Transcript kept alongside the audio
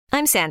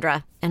I'm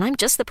Sandra, and I'm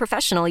just the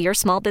professional your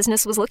small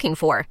business was looking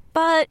for.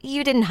 But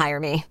you didn't hire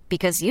me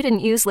because you didn't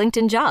use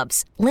LinkedIn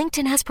Jobs.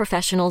 LinkedIn has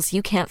professionals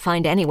you can't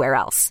find anywhere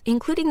else,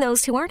 including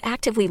those who aren't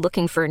actively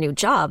looking for a new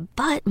job,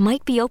 but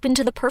might be open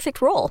to the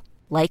perfect role,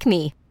 like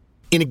me.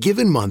 In a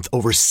given month,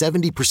 over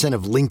 70%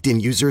 of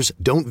LinkedIn users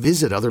don't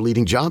visit other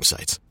leading job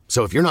sites.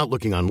 So if you're not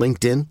looking on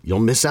LinkedIn, you'll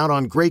miss out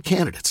on great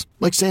candidates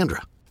like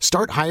Sandra.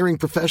 Start hiring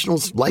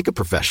professionals like a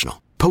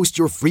professional. Post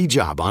your free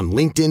job on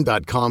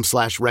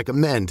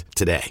linkedin.com/recommend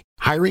today.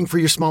 Hiring for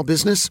your small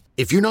business?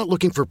 If you're not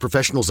looking for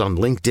professionals on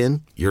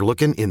LinkedIn, you're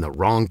looking in the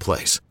wrong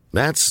place.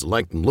 That's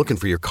like looking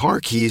for your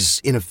car keys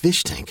in a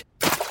fish tank.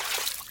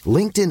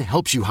 LinkedIn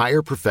helps you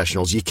hire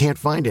professionals you can't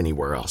find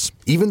anywhere else,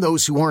 even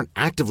those who aren't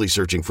actively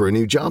searching for a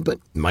new job but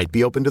might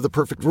be open to the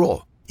perfect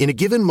role. In a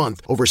given month,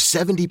 over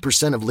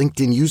 70% of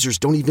LinkedIn users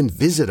don't even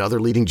visit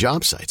other leading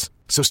job sites.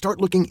 So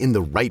start looking in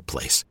the right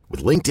place.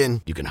 With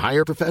LinkedIn, you can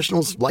hire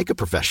professionals like a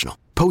professional.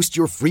 Post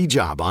your free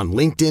job on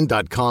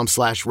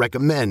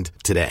linkedin.com/recommend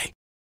today.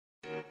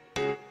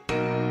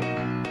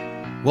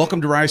 Welcome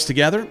to Rise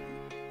Together.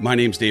 My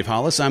name's Dave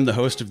Hollis. I'm the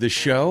host of this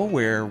show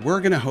where we're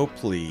going to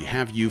hopefully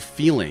have you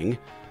feeling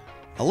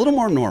a little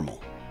more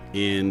normal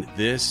in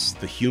this,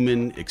 the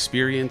human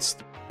experience.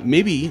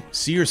 Maybe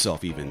see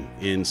yourself even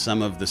in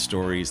some of the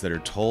stories that are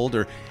told,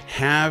 or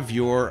have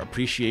your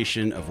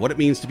appreciation of what it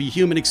means to be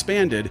human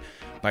expanded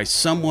by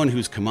someone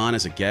who's come on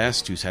as a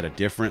guest who's had a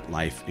different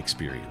life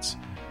experience.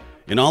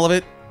 In all of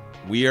it,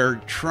 we are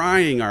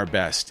trying our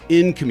best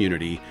in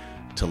community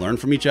to learn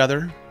from each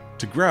other,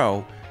 to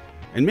grow,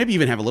 and maybe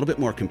even have a little bit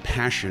more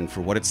compassion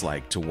for what it's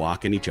like to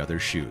walk in each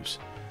other's shoes.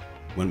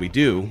 When we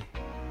do,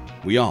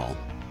 we all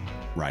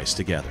rise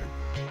together.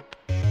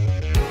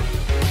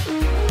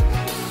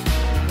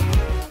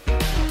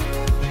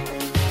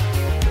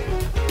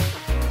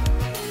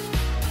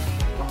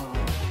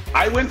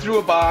 I went through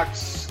a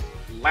box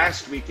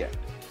last weekend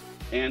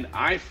and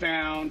I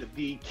found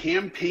the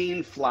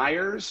campaign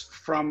flyers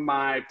from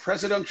my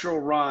presidential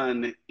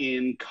run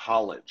in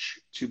college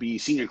to be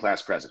senior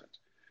class president.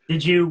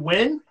 Did you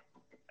win?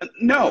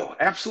 No,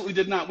 absolutely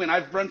did not win.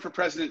 I've run for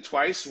president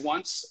twice,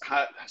 once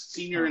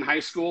senior in high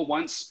school,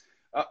 once,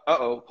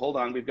 hold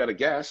on, we've got a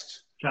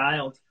guest.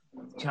 Child.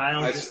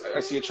 I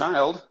see a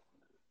child.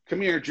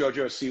 Come here,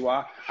 Jojo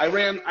Siwa. I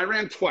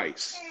ran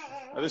twice.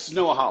 This is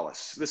Noah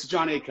Hollis. This is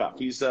John Acuff.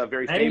 He's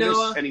very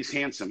famous and he's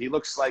handsome. He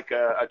looks like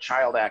a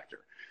child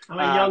actor. I'm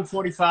a young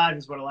 45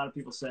 is what a lot of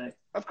people say.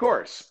 Of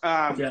course.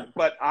 Yeah.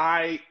 But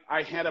I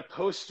had a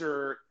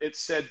poster. It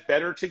said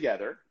 "Better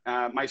Together."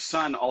 My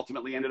son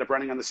ultimately ended up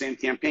running on the same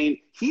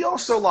campaign. He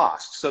also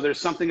lost. So there's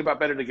something about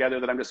 "Better Together"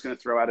 that I'm just going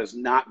to throw out as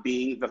not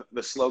being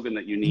the slogan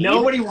that you need.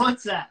 Nobody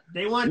wants that.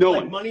 They want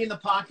money in the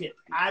pocket.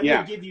 I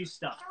will give you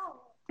stuff.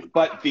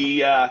 But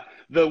the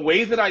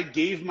way that I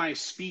gave my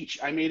speech,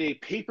 I made a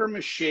paper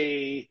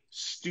mache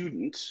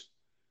student.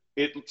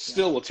 It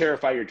still will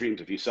terrify your dreams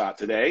if you saw it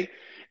today.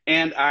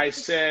 And I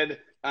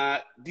said,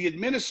 the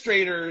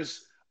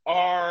administrators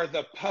are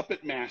the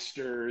puppet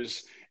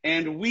masters,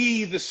 and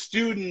we, the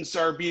students,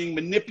 are being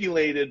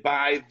manipulated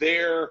by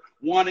their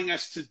wanting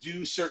us to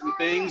do certain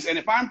things. And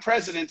if I'm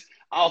president,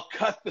 I'll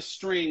cut the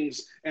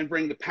strings and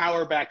bring the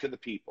power back to the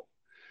people.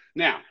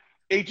 Now,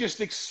 a just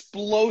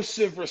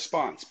explosive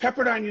response.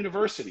 Pepperdine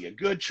University, a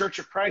good Church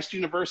of Christ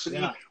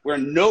university where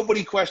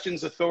nobody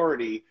questions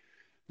authority.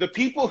 The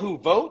people who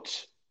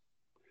vote,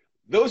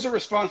 those are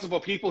responsible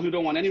people who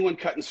don't want anyone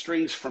cutting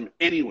strings from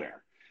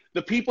anywhere.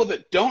 The people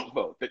that don't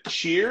vote, that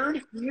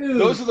cheered,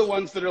 those are the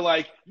ones that are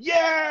like,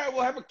 yeah,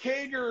 we'll have a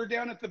caterer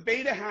down at the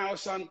Beta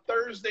House on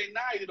Thursday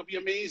night. It'll be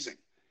amazing.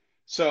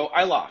 So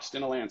I lost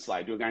in a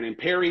landslide to a guy named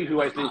Perry,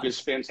 who I think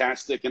is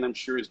fantastic and I'm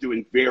sure is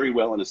doing very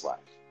well in his life.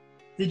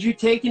 Did you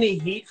take any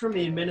heat from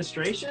the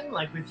administration,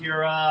 like with your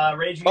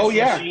Rage Against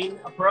the Machine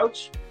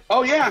approach?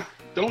 Oh, yeah.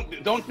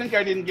 Don't think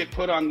I didn't get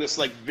put on this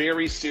like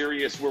very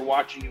serious, we're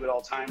watching you at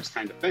all times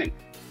kind of thing.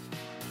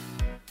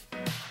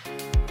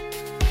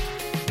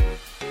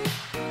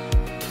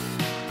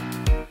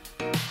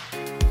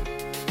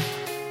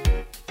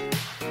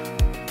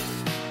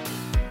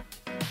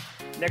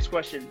 Next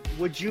question.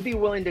 Would you be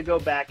willing to go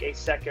back a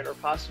second or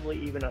possibly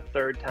even a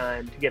third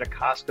time to get a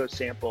Costco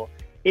sample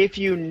if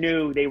you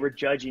knew they were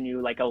judging you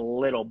like a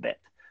little bit?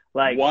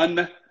 Like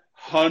 100%.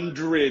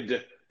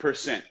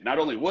 Not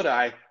only would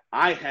I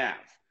have.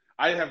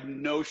 I have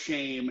no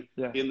shame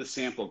in the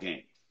sample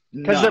game.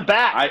 Because they're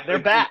back. They're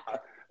back.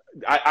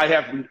 I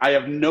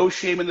have no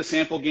shame in the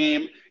sample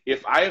game.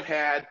 If I have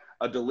had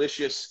a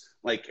delicious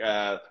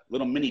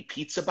little mini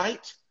pizza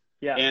bite,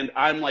 and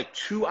I'm like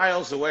 2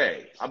 aisles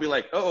away, I'll be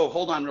like, oh,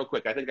 hold on real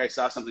quick. I think I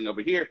saw something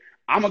over here.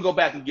 I'm going to go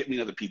back and get me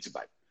another pizza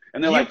bite.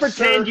 And they're Do you like,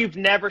 pretend Sir, you've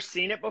never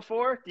seen it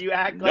before? Do you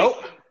act like...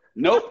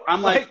 Nope.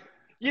 I'm like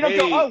you don't hey.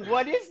 go, oh,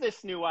 what is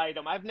this new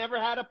item? I've never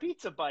had a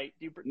pizza bite.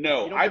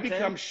 No, I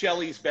become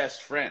Shelly's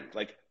best friend.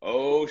 Like,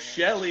 oh,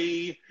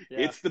 Shelly,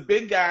 it's the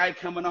big guy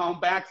coming on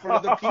back for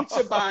another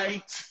pizza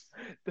bite.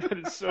 That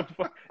is so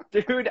fun.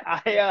 Dude,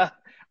 I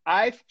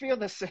feel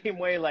the same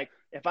way. Like,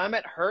 If I'm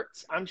at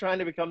Hertz, I'm trying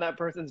to become that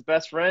person's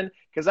best friend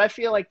because I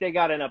feel like they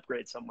got an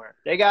upgrade somewhere.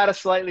 They got a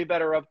slightly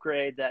better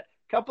upgrade. That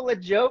couple of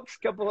jokes,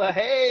 couple of,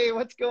 hey,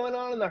 what's going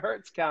on in the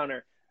Hertz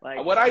counter? Like,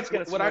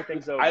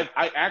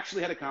 I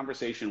actually had a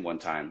conversation one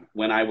time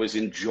when I was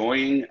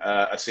enjoying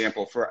a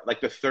sample for like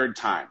the third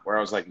time where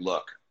I was like,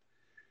 look,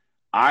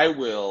 I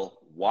will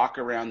walk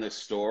around this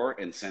store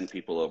and send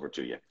people over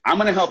to you. I'm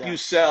going to help you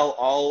sell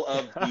all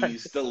of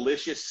these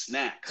delicious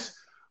snacks,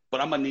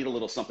 but I'm going to need a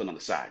little something on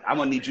the side. I'm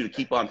going to need you to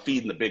keep on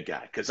feeding the big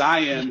guy because I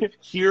am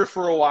here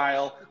for a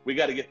while. We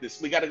got to get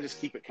this. We got to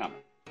just keep it coming.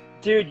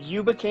 Dude,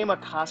 you became a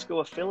Costco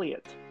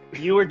affiliate.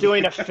 You were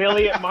doing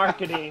affiliate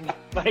marketing.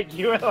 Like,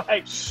 you were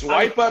like,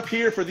 swipe up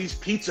here for these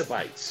pizza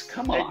bites.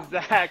 Come on.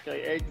 Exactly.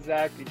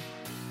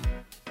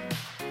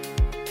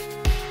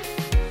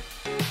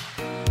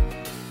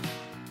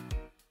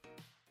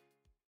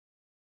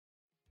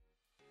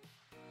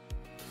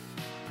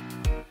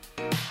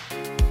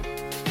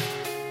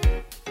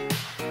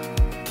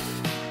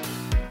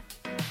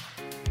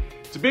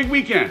 It's a big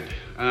weekend,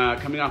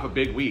 coming off a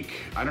big week.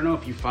 I don't know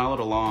if you followed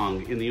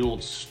along in the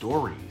old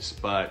stories,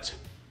 but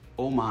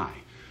oh my.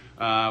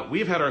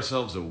 We've had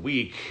ourselves a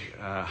week.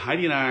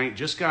 Heidi and I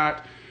just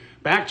got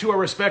back to our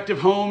respective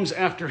homes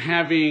after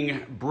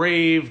having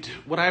braved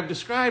what I've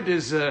described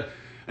as an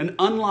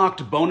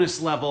unlocked bonus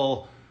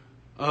level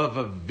of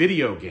a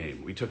video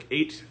game. We took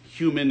 8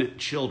 human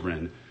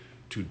children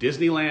to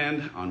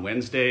Disneyland on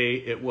Wednesday.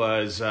 It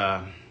was,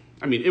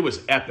 it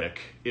was epic.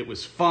 It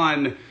was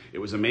fun. It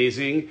was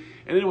amazing.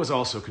 And it was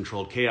also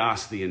controlled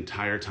chaos the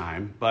entire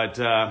time. But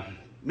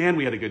man,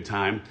 we had a good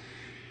time.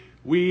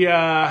 We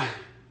are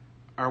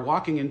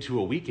walking into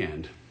a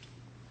weekend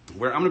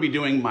where I'm going to be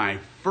doing my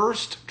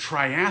first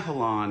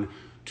triathlon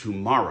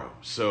tomorrow.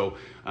 So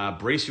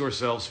brace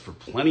yourselves for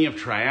plenty of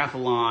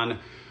triathlon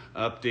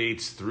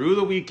updates through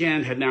the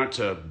weekend, heading out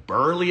to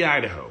Burley,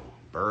 Idaho,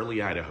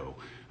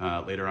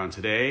 later on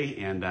today.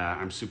 And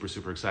I'm super,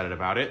 super excited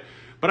about it.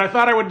 But I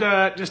thought I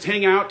would just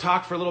hang out,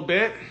 talk for a little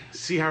bit,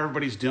 see how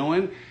everybody's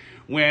doing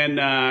when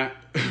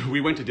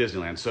we went to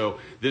Disneyland. So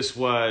this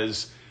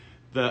was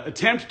the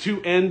attempt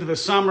to end the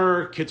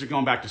summer. Kids are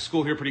going back to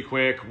school here pretty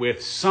quick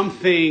with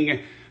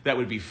something that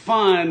would be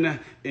fun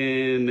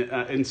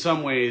in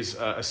some ways,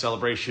 a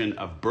celebration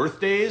of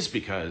birthdays,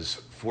 because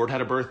Ford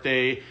had a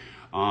birthday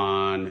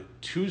on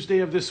Tuesday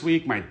of this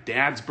week. My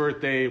dad's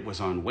birthday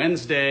was on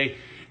Wednesday.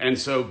 And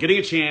so getting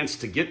a chance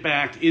to get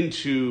back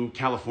into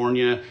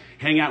California,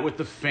 hang out with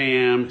the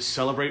fam,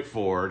 celebrate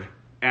Ford,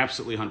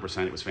 absolutely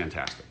 100%. It was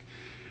fantastic.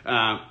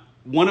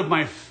 One of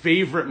my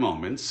favorite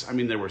moments,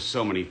 there were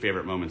so many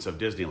favorite moments of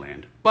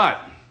Disneyland,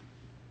 but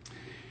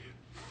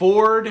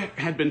Ford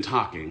had been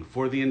talking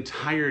for the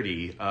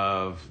entirety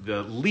of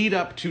the lead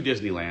up to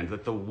Disneyland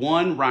that the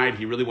one ride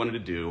he really wanted to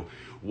do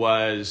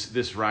was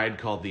this ride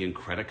called the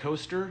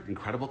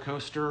Incredible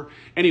Coaster.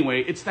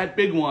 Anyway, it's that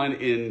big one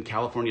in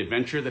California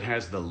Adventure that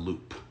has the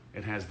loop.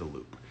 It has the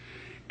loop.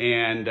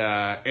 And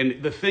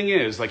the thing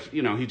is,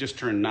 he just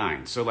turned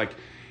 9. So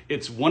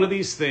it's one of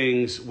these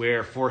things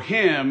where for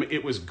him,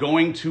 it was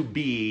going to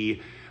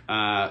be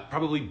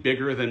probably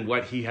bigger than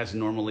what he has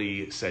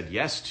normally said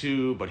yes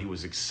to, but he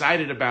was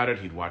excited about it.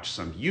 He'd watched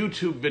some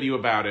YouTube video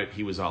about it.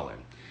 He was all in.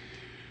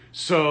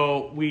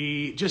 So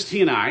he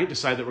and I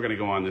decided that we're going to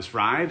go on this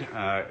ride.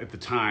 At the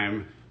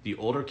time, the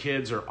older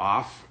kids are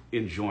off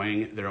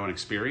enjoying their own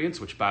experience,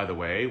 which, by the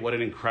way, what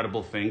an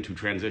incredible thing to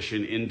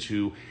transition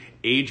into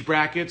age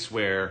brackets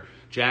where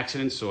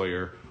Jackson and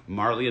Sawyer,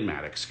 Marley and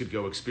Maddox could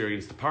go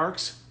experience the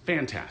parks.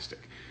 Fantastic.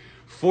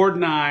 Ford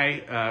and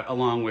I,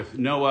 along with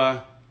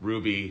Noah,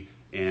 Ruby,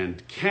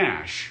 and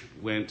Cash,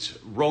 went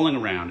rolling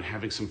around,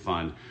 having some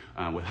fun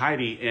with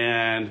Heidi.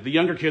 And the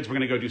younger kids were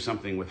going to go do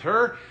something with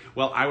her.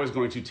 Well, I was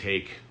going to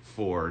take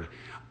Ford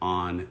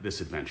on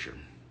this adventure.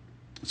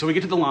 So we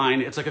get to the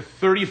line. It's like a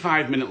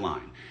 35-minute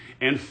line.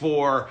 And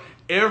for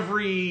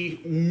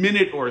every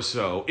minute or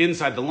so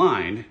inside the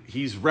line,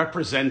 he's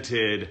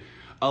represented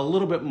a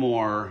little bit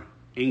more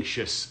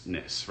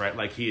anxiousness, right?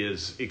 Like he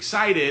is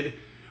excited,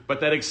 but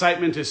that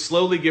excitement is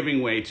slowly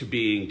giving way to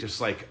being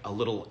just like a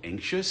little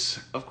anxious.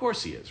 Of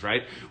course he is,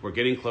 right? We're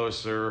getting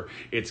closer.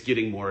 It's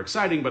getting more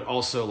exciting, but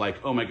also like,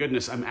 oh my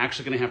goodness, I'm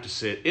actually going to have to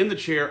sit in the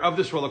chair of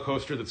this roller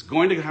coaster that's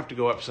going to have to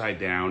go upside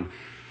down.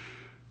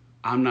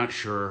 I'm not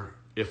sure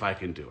if I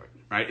can do it,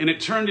 right? And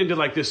it turned into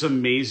like this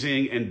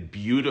amazing and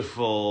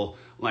beautiful,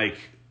 like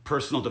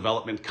personal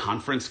development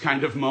conference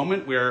kind of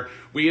moment where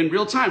we in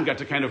real time got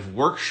to kind of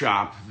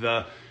workshop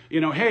the,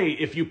 hey,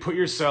 if you put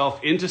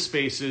yourself into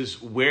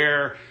spaces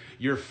where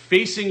you're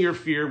facing your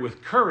fear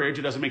with courage,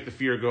 it doesn't make the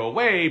fear go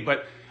away,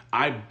 but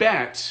I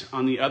bet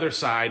on the other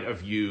side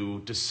of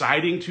you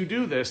deciding to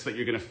do this that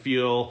you're going to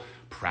feel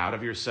proud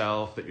of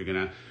yourself, that you're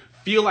going to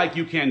feel like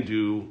you can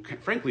do,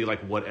 frankly,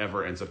 like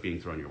whatever ends up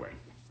being thrown your way.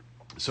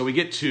 So we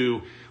get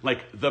to like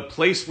the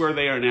place where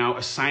they are now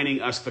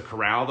assigning us the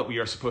corral that we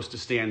are supposed to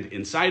stand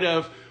inside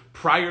of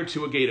prior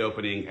to a gate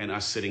opening and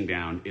us sitting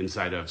down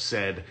inside of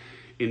said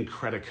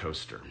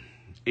Incredicoaster.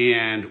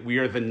 And we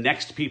are the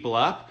next people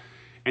up,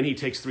 and he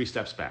takes 3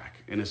 steps back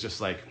and it's just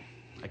like,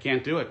 I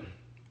can't do it.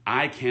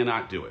 I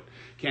cannot do it.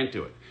 Can't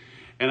do it.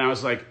 And I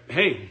was like,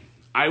 hey,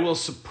 I will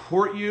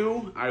support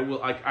you.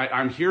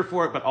 I'm here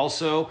for it, but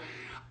also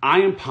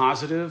I am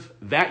positive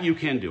that you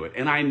can do it.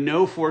 And I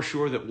know for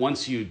sure that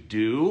once you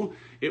do,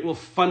 it will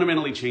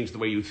fundamentally change the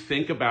way you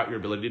think about your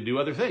ability to do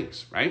other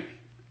things, right?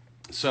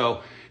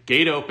 So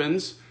gate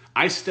opens,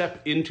 I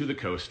step into the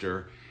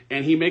coaster,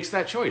 and he makes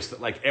that choice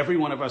that like every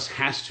one of us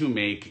has to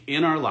make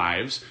in our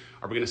lives.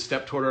 Are we going to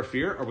step toward our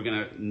fear? Or are we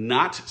going to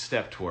not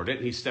step toward it?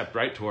 And he stepped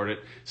right toward it,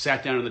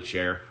 sat down in the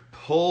chair,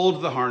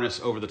 pulled the harness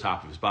over the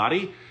top of his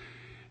body,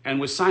 and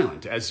was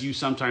silent, as you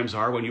sometimes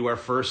are when you are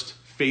first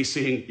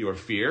facing your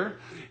fear.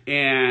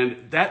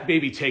 And that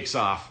baby takes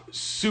off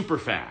super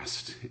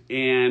fast.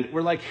 And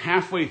we're like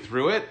halfway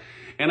through it,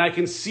 and I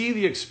can see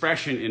the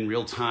expression in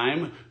real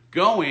time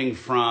going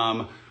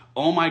from,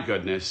 oh my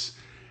goodness,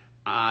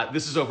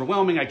 this is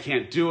overwhelming, I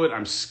can't do it,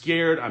 I'm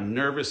scared, I'm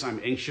nervous, I'm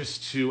anxious,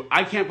 to,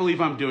 I can't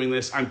believe I'm doing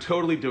this, I'm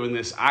totally doing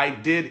this, I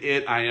did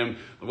it, I am,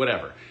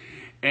 whatever.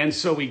 And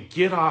so we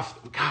get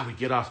off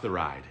the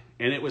ride.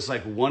 And it was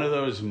like one of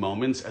those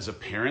moments as a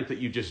parent that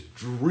you just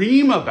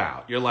dream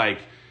about. You're like,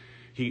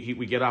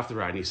 we get off the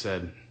ride and he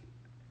said,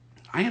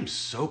 I am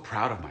so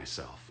proud of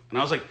myself. And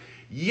I was like,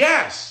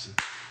 yes,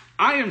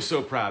 I am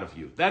so proud of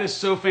you. That is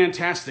so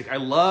fantastic. I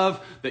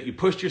love that you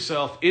pushed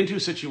yourself into a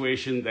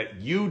situation that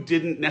you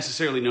didn't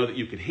necessarily know that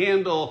you could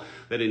handle,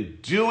 that in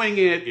doing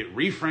it, it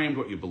reframed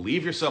what you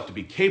believe yourself to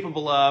be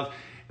capable of,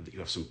 that you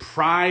have some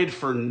pride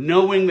for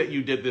knowing that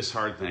you did this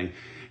hard thing.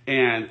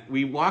 And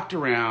we walked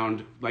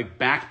around like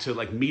back to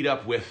like meet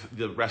up with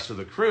the rest of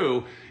the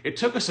crew. It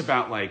took us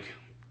about like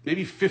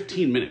maybe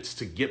 15 minutes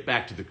to get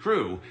back to the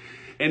crew.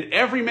 And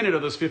every minute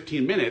of those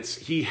 15 minutes,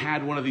 he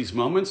had one of these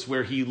moments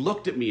where he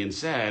looked at me and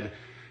said,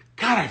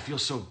 God, I feel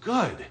so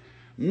good.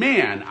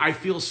 Man, I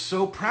feel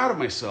so proud of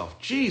myself.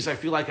 Geez, I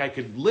feel like I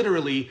could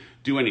literally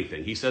do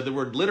anything. He said the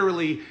word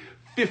literally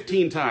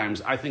 15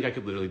 times. I think I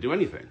could literally do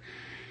anything.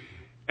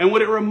 And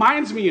what it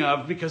reminds me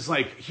of, because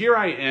like here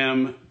I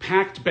am,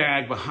 packed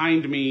bag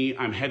behind me,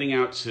 I'm heading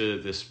out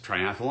to this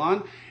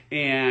triathlon,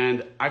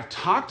 and I've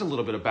talked a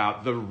little bit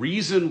about the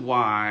reason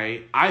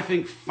why I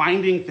think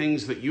finding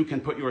things that you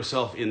can put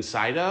yourself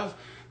inside of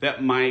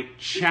that might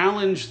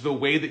challenge the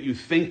way that you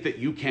think that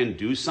you can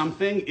do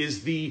something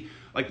is the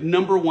like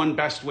number one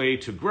best way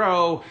to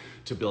grow,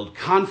 to build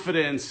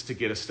confidence, to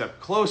get a step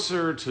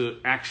closer to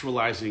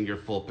actualizing your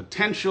full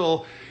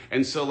potential.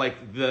 And so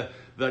like the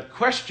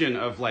question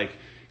of like,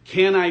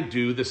 can I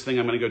do this thing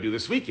I'm going to go do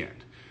this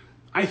weekend?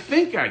 I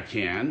think I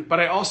can, but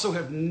I also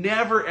have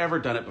never, ever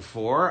done it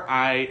before.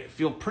 I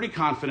feel pretty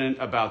confident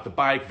about the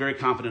bike, very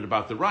confident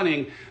about the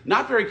running,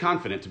 not very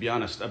confident, to be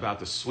honest, about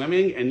the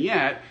swimming, and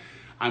yet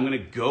I'm going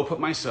to go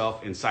put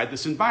myself inside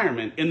this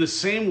environment in the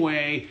same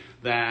way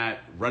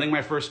that running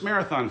my first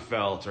marathon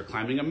felt, or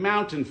climbing a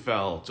mountain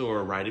felt,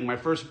 or writing my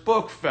first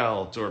book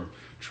felt, or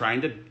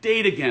trying to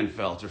date again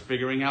felt, or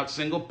figuring out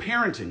single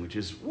parenting, which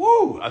is,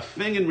 a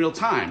thing in real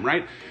time,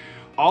 right?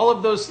 All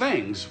of those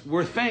things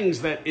were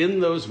things that in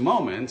those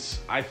moments,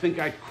 I think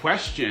I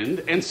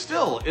questioned and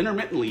still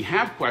intermittently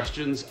have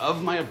questions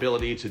of my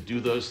ability to do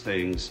those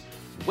things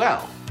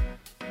well.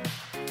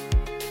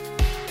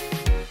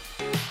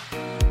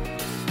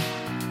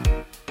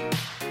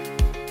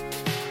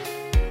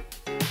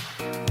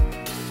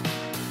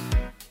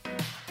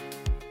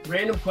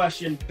 Random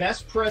question,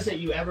 best present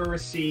you ever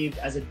received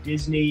as a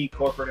Disney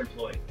corporate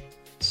employee?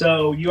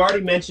 So you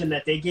already mentioned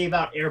that they gave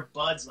out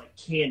AirBuds like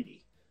candy.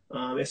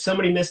 If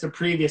somebody missed a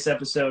previous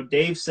episode,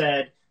 Dave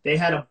said they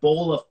had a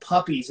bowl of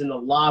puppies in the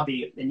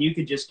lobby, and you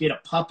could just get a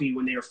puppy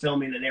when they were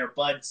filming an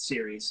AirBuds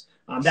series.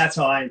 That's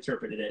how I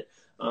interpreted it.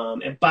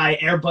 And by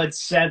AirBuds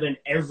 7,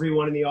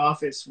 everyone in the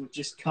office was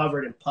just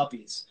covered in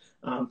puppies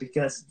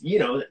because, I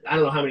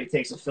don't know how many it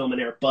takes to film an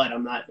AirBud.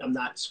 I'm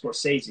not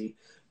Scorsese.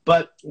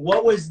 But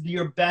what was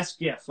your best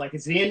gift? Like,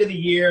 it's the end of the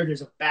year.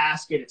 There's a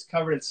basket. It's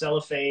covered in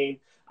cellophane.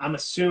 I'm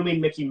assuming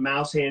Mickey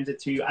Mouse hands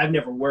it to you. I've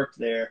never worked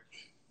there.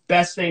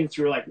 Best thing that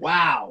you were like,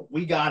 wow,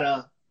 we got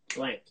a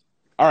blank.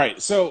 All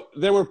right. So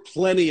there were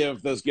plenty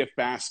of those gift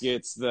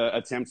baskets, the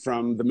attempt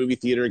from the movie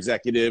theater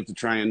executive to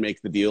try and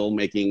make the deal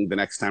making the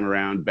next time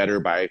around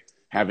better by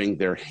having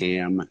their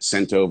ham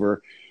sent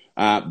over.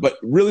 But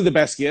really the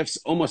best gifts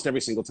almost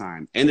every single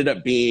time ended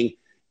up being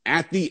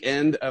at the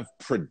end of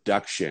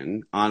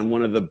production on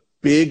one of the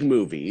big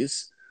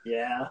movies.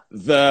 Yeah.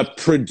 The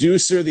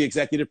producer, the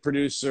executive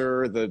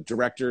producer, the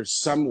director,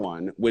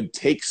 someone would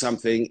take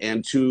something,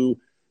 and to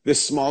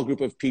this small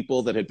group of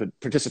people that had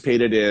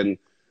participated in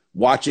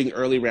watching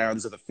early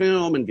rounds of the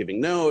film and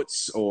giving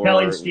notes, or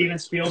telling Steven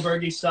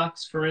Spielberg he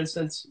sucks, for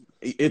instance.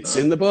 It's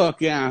in the book.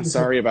 Yeah.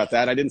 Sorry about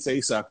that. I didn't say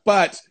he sucked,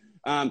 but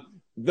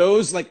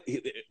those like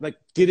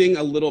getting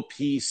a little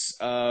piece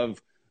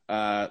of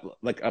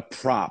like a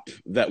prop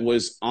that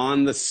was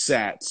on the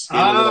set in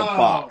a little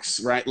box,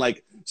 right?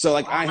 Like, so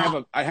like I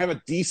have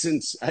a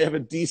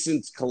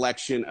decent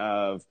collection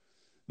of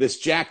this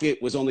jacket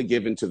was only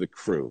given to the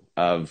crew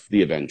of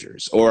the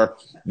Avengers, or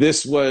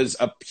this was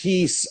a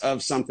piece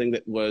of something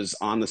that was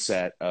on the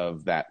set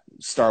of that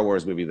Star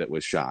Wars movie that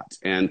was shot.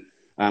 And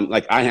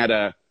like I had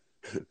a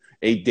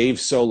Dave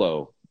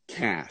Solo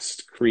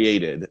cast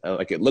created,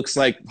 like it looks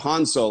like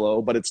Han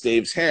Solo, but it's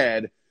Dave's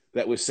head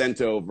that was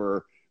sent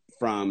over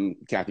from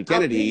Kathy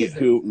Kennedy,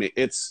 who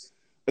it's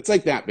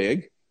like that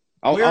big.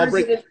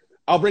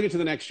 I'll bring it to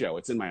the next show.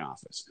 It's in my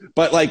office.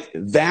 But like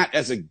that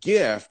as a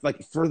gift,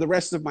 like for the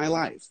rest of my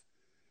life,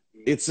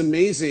 it's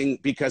amazing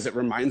because it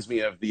reminds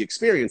me of the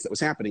experience that was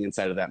happening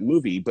inside of that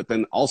movie. But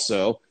then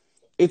also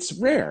it's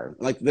rare.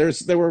 Like there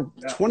were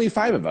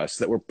 25 of us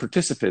that were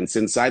participants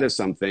inside of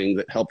something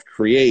that helped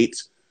create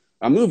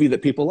a movie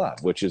that people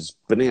love, which is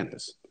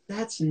bananas.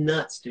 That's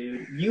nuts,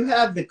 dude. You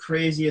have the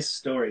craziest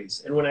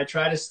stories. And when I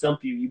try to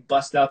stump you, you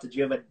bust out that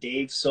you have a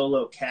Dave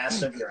Solo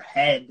cast of your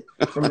head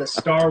from the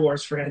Star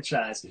Wars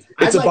franchise.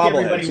 I'd like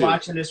everybody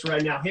watching this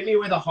right now, hit me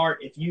with a heart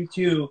if you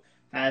too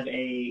have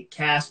a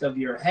cast of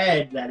your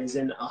head that is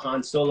in a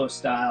Han Solo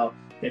style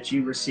that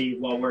you received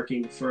while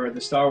working for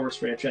the Star Wars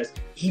franchise,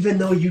 even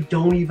though you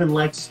don't even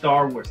like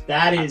Star Wars.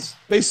 That is...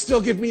 They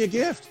still give me a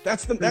gift.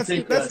 That's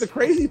the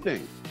crazy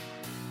thing.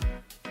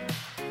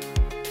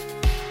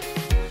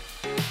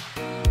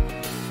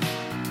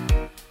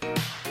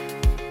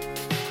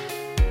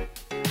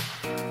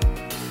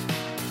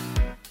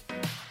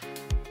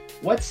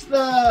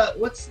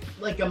 What's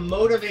like a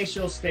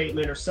motivational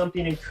statement or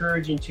something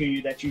encouraging to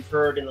you that you've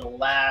heard in the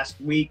last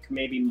week,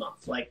 maybe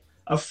month? Like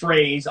a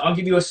phrase. I'll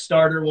give you a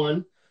starter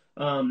one.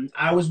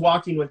 I was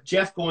walking with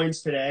Jeff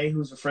Goins today,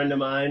 who's a friend of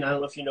mine. I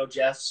don't know if you know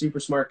Jeff, super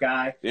smart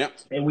guy. Yeah.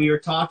 And we were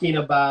talking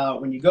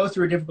about when you go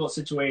through a difficult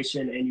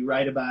situation and you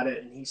write about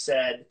it. And he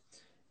said,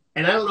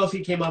 and I don't know if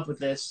he came up with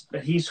this,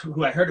 but he's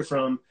who I heard it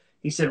from.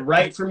 He said,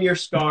 write from your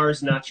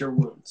scars, not your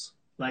wounds.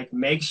 Like,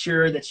 make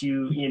sure that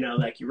you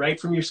write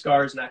from your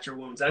scars, not your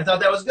wounds. And I thought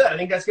that was good. I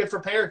think that's good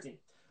for parenting.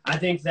 I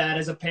think that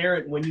as a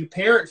parent, when you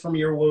parent from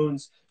your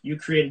wounds, you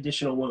create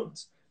additional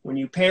wounds. When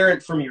you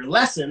parent from your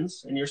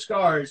lessons and your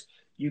scars,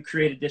 you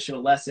create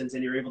additional lessons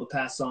and you're able to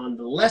pass on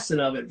the lesson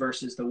of it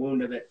versus the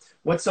wound of it.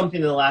 What's something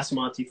in the last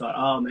month you thought,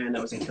 oh man,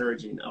 that was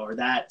encouraging, or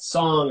that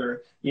song,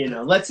 or,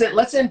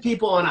 let's end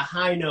people on a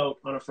high note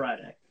on a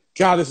Friday.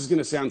 God, this is going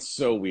to sound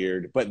so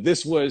weird, but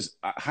this was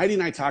Heidi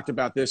and I talked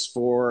about this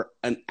for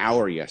an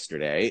hour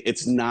yesterday.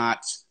 It's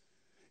not,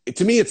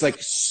 to me, it's like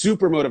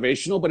super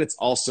motivational, but it's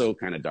also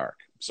kind of dark.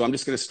 So I'm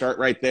just going to start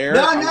right there.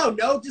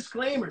 No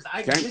disclaimers.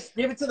 Just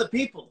give it to the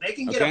people. They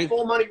can get a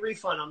full money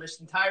refund on this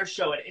entire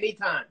show at any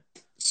time.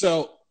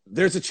 So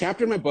there's a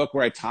chapter in my book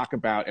where I talk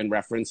about and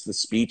reference the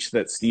speech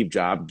that Steve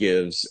Jobs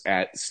gives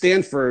at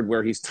Stanford,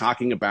 where he's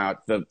talking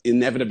about the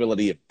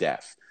inevitability of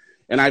death.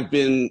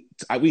 And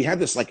we had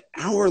this like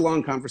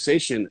hour-long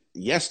conversation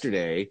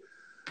yesterday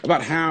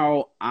about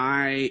how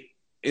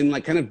in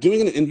like kind of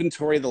doing an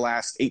inventory of the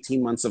last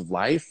 18 months of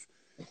life,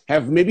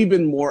 have maybe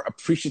been more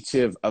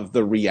appreciative of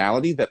the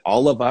reality that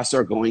all of us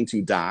are going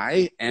to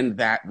die. And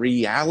that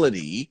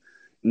reality,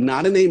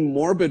 not in a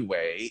morbid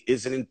way,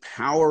 is an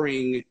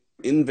empowering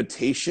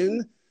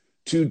invitation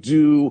to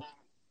do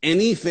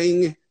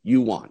anything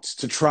you want,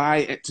 to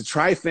try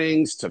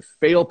things, to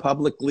fail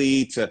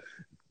publicly, to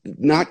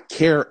not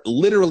care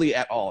literally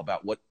at all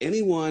about what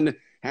anyone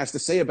has to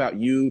say about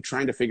you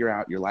trying to figure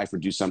out your life or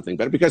do something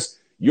better, because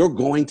you're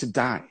going to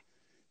die.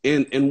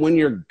 And when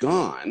you're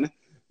gone,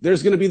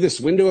 there's going to be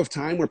this window of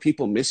time where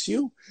people miss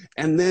you,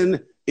 and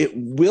then it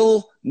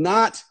will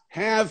not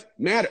have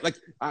matter. Like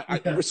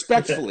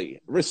respectfully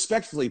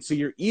to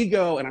your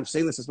ego, and I'm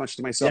saying this as much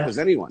to myself as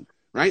anyone,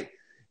 right?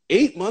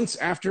 8 months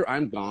after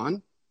I'm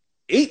gone,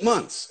 8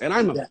 months, and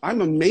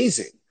I'm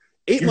amazing.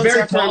 8 months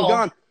after I'm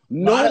gone,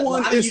 no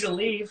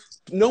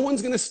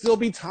one's going to still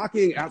be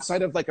talking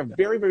outside of like a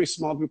very, very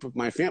small group of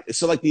my family.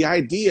 So like the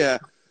idea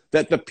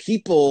that the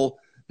people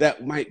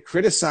that might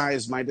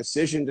criticize my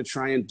decision to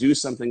try and do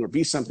something or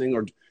be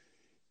something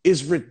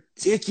is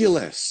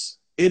ridiculous.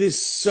 It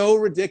is so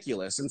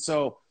ridiculous. And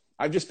so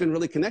I've just been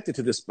really connected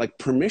to this like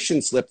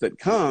permission slip that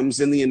comes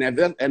in the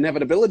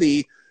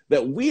inevitability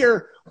that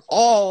we're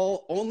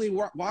all only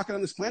walking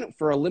on this planet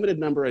for a limited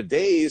number of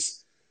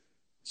days.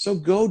 So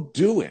go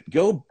do it.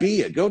 Go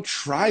be it. Go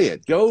try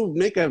it. Go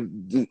make a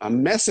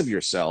mess of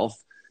yourself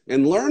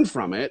and learn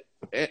from it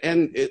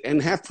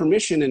and have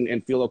permission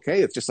and feel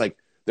okay. It's just like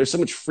there's so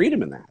much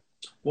freedom in that.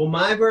 Well,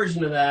 my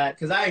version of that,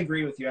 because I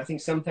agree with you, I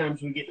think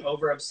sometimes we get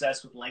over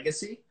obsessed with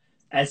legacy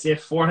as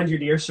if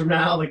 400 years from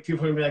now, like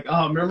people are going to be like,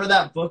 oh, remember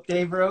that book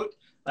Dave wrote?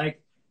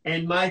 Like,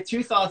 and my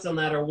two thoughts on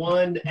that are,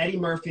 one, Eddie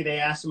Murphy, they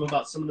asked him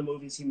about some of the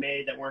movies he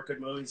made that weren't good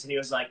movies. And he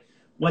was like,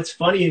 what's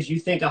funny is you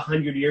think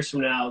 100 years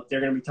from now, they're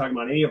going to be talking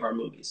about any of our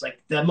movies.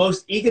 Like the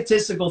most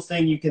egotistical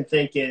thing you can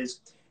think is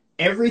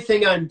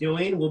everything I'm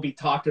doing will be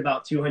talked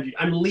about 200.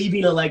 I'm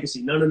leaving a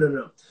legacy.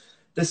 No.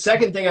 The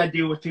second thing I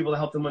do with people to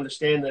help them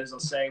understand that is I'll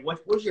say,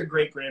 what was your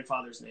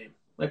great-grandfather's name?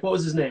 Like, what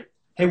was his name?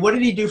 Hey, what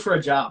did he do for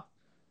a job?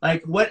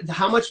 Like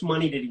how much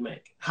money did he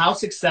make? How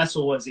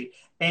successful was he?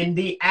 And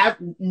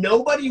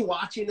nobody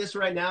watching this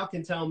right now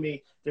can tell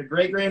me their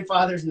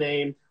great-grandfather's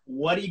name,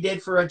 what he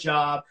did for a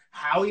job,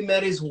 how he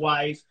met his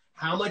wife,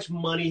 how much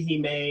money he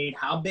made,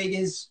 how big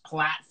his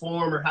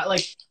platform, or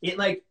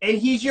and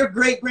he's your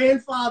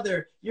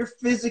great-grandfather. You're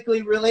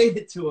physically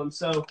related to him.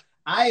 So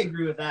I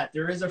agree with that.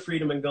 There is a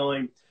freedom in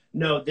going,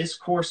 no, this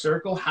core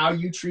circle, how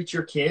you treat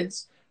your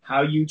kids,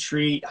 how you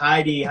treat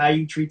Heidi, how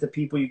you treat the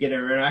people you get to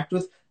interact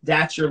with,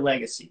 that's your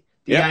legacy.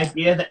 The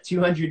idea that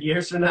 200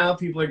 years from now,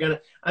 people are going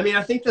to,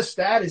 I think the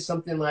stat is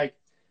something like,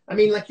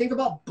 think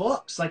about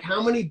books, like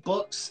how many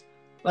books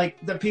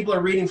like that people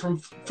are reading from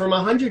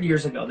 100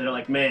 years ago. They're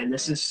like, man,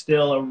 this is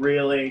still a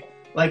really,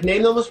 like,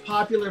 name the most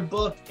popular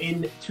book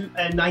in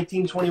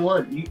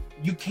 1921.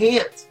 You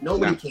can't,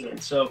 nobody can.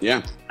 So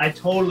yeah, I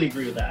totally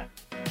agree with that.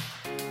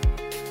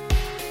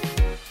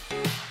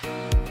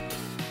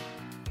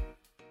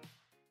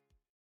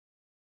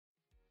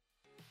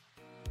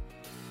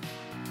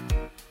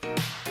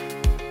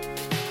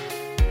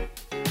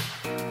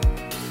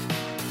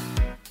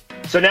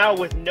 So now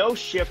with no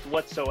shift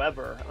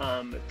whatsoever,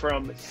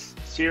 from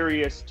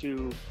serious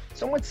to,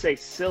 some would say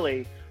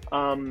silly,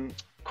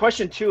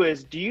 question 2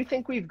 is, do you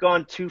think we've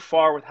gone too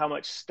far with how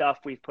much stuff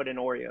we've put in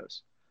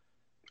Oreos?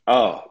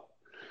 Oh,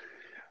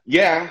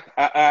 yeah.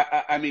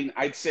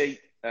 I'd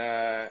say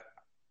I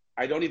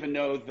don't even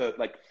know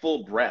the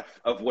full breadth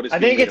of what is. I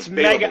think it's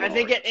mega. I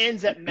think it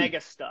ends at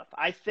mega stuff.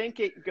 I think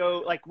it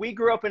we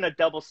grew up in a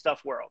double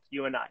stuff world,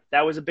 you and I.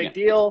 That was a big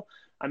deal.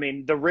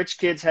 The rich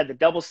kids had the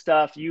double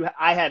stuff.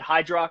 I had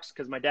Hydrox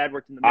because my dad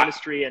worked in the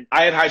ministry, and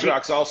I had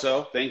Hydrox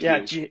also. Thank you.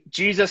 Yeah,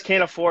 Jesus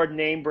can't afford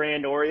name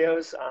brand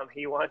Oreos.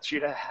 He wants you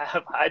to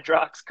have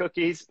Hydrox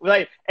cookies.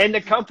 And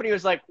the company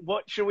was like,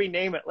 "What should we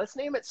name it? Let's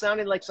name it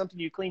sounding like something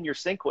you clean your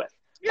sink with."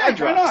 Yeah,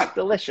 Hydrox, why not?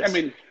 Delicious.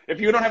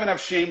 If you don't have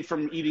enough shame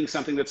from eating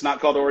something that's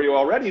not called Oreo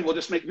already, we'll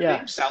just make the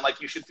name sound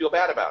like you should feel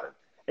bad about it.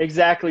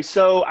 Exactly.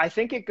 So I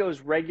think it goes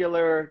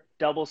regular,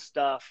 double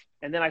stuff,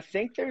 and then I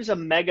think there's a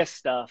mega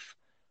stuff.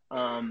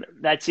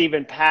 That's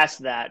even past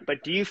that.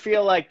 But do you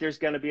feel like there's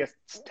going to be a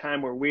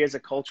time where we as a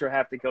culture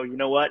have to go, you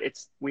know what,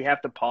 we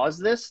have to pause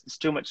this? It's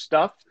too much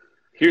stuff.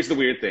 Here's the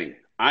weird thing.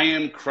 I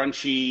am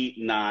crunchy,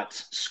 not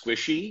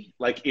squishy,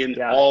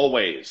 in all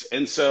ways.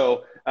 And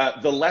so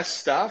the less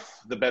stuff,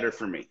 the better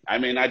for me.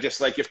 I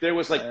just if there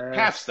was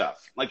half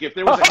stuff, if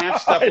there was a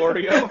half stuff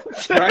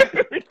Oreo,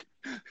 right?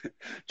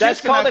 That's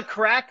called a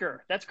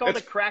cracker. That's called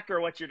a cracker,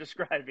 what you're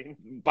describing.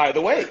 By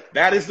the way,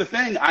 that is the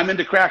thing. I'm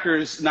into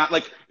crackers, not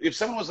if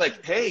someone was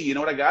like, hey, you know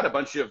what, I got a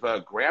bunch of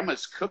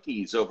grandma's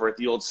cookies over at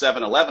the old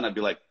 7-Eleven, I'd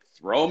be like,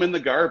 throw them in the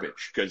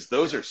garbage because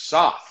those are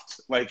soft.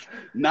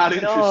 Not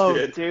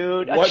interested.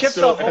 No, dude. Chips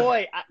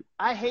Ahoy.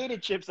 I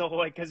hated Chips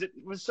Ahoy because it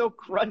was so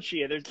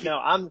crunchy.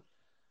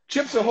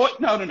 Chips Ahoy.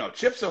 No.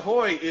 Chips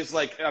Ahoy is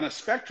on a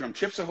spectrum.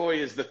 Chips Ahoy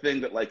is the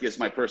thing that is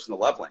my personal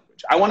love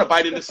language. I want to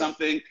bite into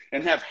something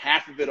and have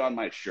half of it on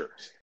my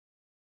shirt.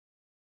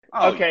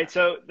 Okay,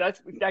 so that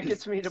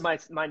gets me to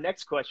my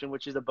next question,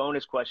 which is a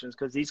bonus question,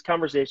 because these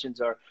conversations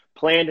are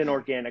planned and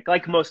organic,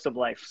 like most of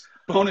life.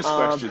 Bonus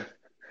question.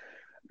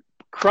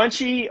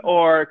 Crunchy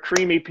or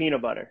creamy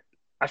peanut butter?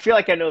 I feel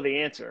like I know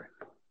the answer.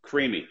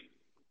 Creamy.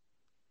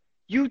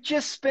 You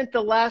just spent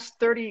the last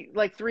 3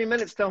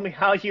 minutes telling me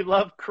how you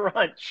love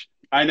crunch.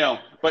 I know,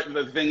 but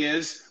the thing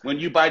is, when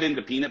you bite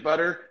into peanut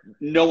butter,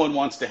 no one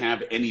wants to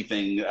have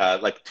anything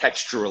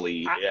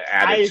texturally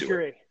added to it. I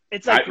agree.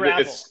 It's like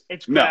gravel.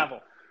 It's gravel.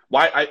 No.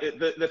 Why?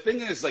 The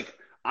thing is,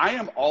 I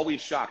am always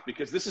shocked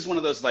because this is one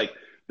of those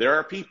there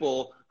are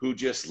people who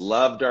just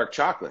love dark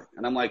chocolate,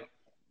 and I'm like,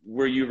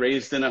 were you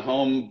raised in a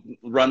home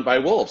run by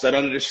wolves? I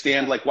don't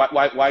understand.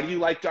 Why do you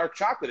like dark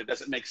chocolate? It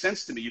doesn't make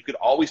sense to me. You could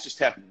always just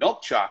have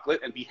milk chocolate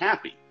and be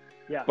happy.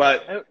 Yeah.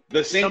 But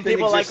the same thing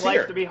exists here. Some people like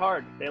life to be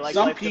hard. They like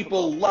some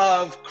people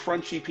love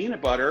crunchy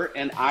peanut butter,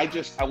 and I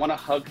want to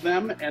hug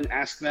them and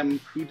ask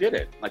them who did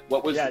it.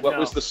 What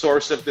was the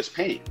source of this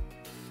pain?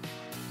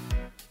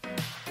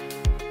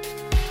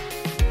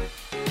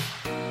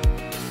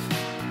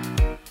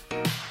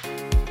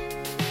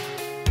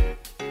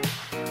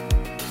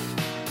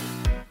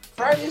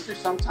 Fridays are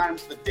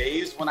sometimes the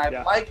days when I'd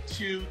like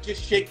to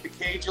just shake the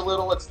cage a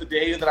little. It's the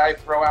day that I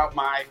throw out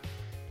my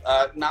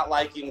not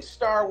liking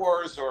Star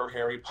Wars or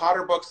Harry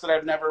Potter books that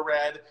I've never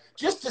read,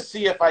 just to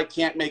see if I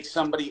can't make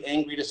somebody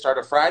angry to start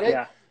a Friday.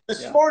 Yeah.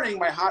 This morning,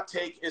 my hot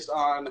take is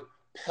on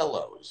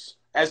pillows,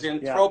 as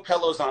in throw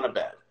pillows on a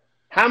bed.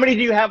 How many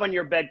do you have on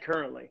your bed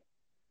currently?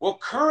 Well,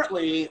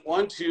 currently,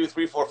 1, 2,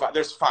 3, 4, 5.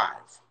 There's 5.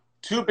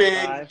 2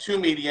 big, 2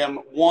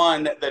 medium,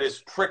 1 that is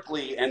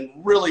prickly and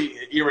really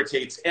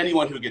irritates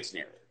anyone who gets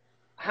near it.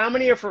 How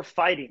many are for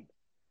fighting?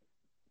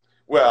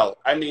 Well,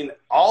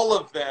 all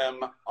of them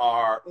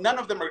are. None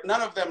of them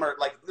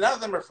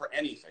are for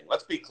anything.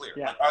 Let's be clear.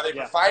 Yeah. Are they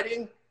for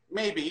fighting?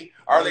 Maybe.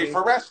 Are they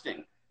for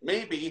resting?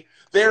 Maybe.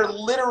 They're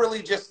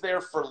literally just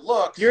there for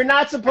looks. You're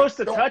not supposed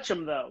to touch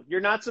them, though. You're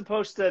not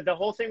supposed to. The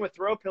whole thing with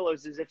throw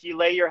pillows is if you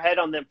lay your head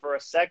on them for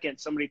a second,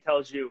 somebody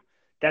tells you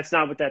that's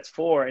not what that's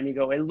for, and you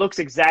go, it looks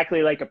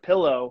exactly like a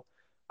pillow.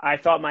 I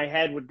thought my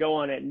head would go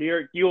on it.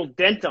 You'll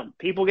dent them.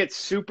 People get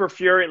super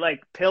furious.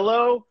 Like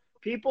pillow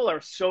people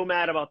are so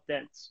mad about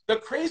dents. The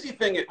crazy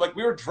thing is, like,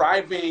 we were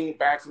driving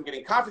back from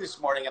getting coffee this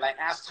morning, and I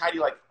asked Heidi,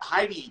 like,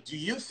 Heidi, do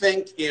you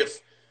think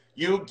if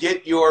you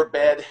get your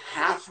bed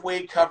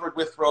halfway covered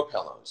with throw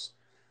pillows,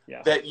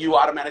 that you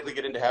automatically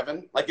get into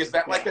heaven? Like, is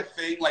that like a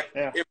thing? Like,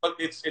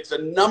 it's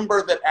a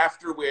number that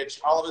after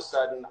which all of a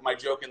sudden, my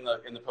joke in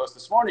the post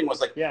this morning was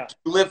like, you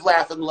live,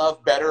 laugh, and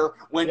love better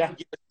when you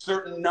get a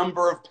certain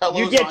number of pillows.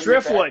 You get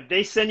driftwood.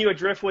 They send you a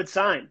driftwood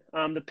sign.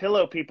 The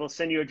pillow people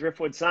send you a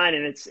driftwood sign,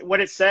 and it's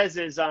what it says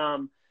is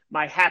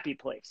my happy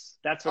place.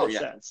 That's what it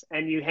says.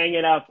 And you hang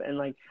it up, and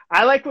like,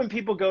 I like when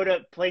people go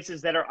to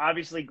places that are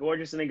obviously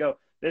gorgeous and they go,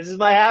 this is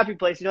my happy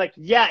place. And you're like,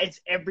 yeah, it's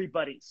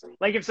everybody's.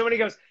 Like if somebody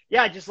goes,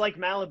 yeah, I just like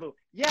Malibu.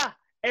 Yeah,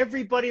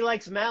 everybody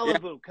likes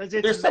Malibu because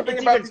there's something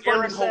about the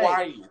air in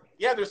Hawaii.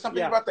 Yeah, there's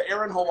something about the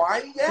air in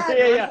Hawaii. Yeah,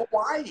 in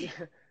Hawaii.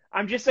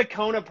 I'm just a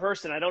Kona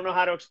person. I don't know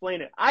how to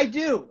explain it. I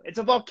do. It's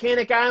a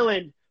volcanic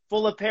island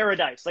full of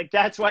paradise. Like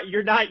that's why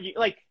you're not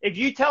like if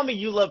you tell me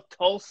you love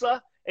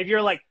Tulsa, if you're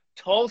like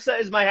Tulsa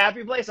is my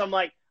happy place, I'm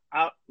like,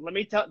 let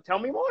me tell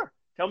me more.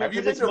 Have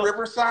you been to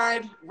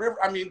Riverside?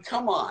 I mean,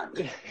 come on.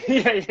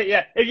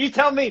 Yeah. If you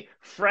tell me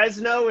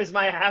Fresno is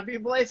my happy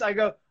place, I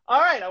go, all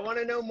right, I want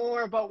to know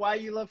more about why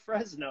you love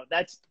Fresno.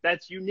 That's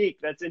unique.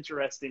 That's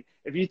interesting.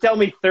 If you tell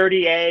me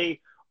 30A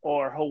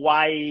or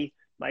Hawaii,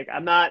 like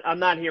I'm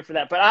not here for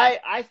that. But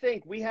I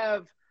think we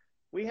have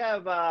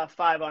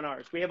 5 on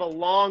ours. We have a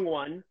long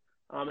one,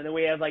 and then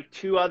we have like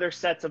 2 other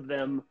sets of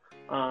them.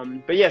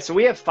 But yeah, so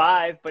we have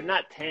 5, but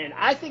not 10.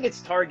 I think it's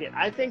Target.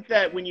 I think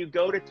that when you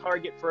go to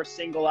Target for a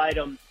single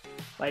item,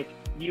 like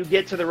you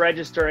get to the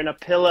register and a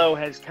pillow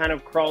has kind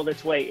of crawled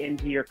its way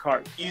into your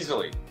cart.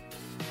 Easily.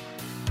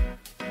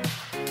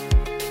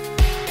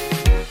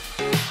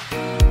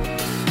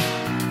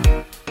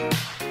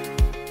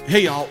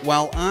 Hey y'all,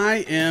 while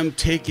I am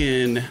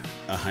taking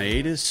a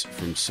hiatus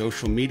from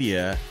social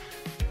media,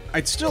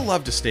 I'd still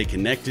love to stay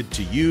connected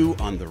to you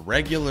on the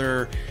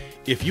regular.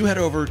 If you head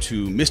over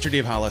to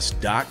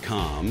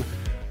MrDaveHollis.com,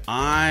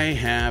 I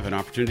have an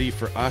opportunity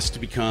for us to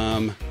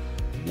become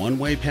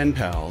one-way pen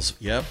pals.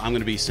 Yep, I'm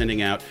going to be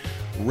sending out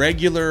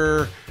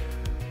regular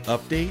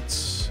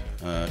updates,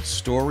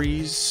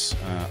 stories,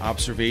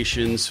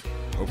 observations,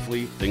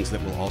 hopefully things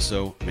that will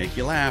also make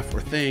you laugh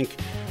or think.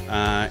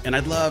 And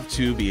I'd love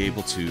to be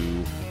able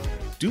to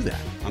do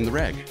that on the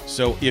reg.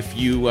 So if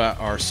you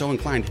are so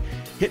inclined,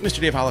 hit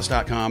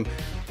MrDaveHollis.com,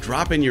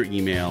 drop in your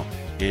email,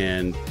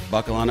 and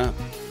buckle on up.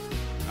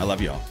 I love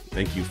you all.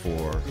 Thank you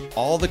for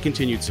all the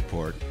continued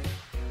support.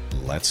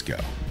 Let's go.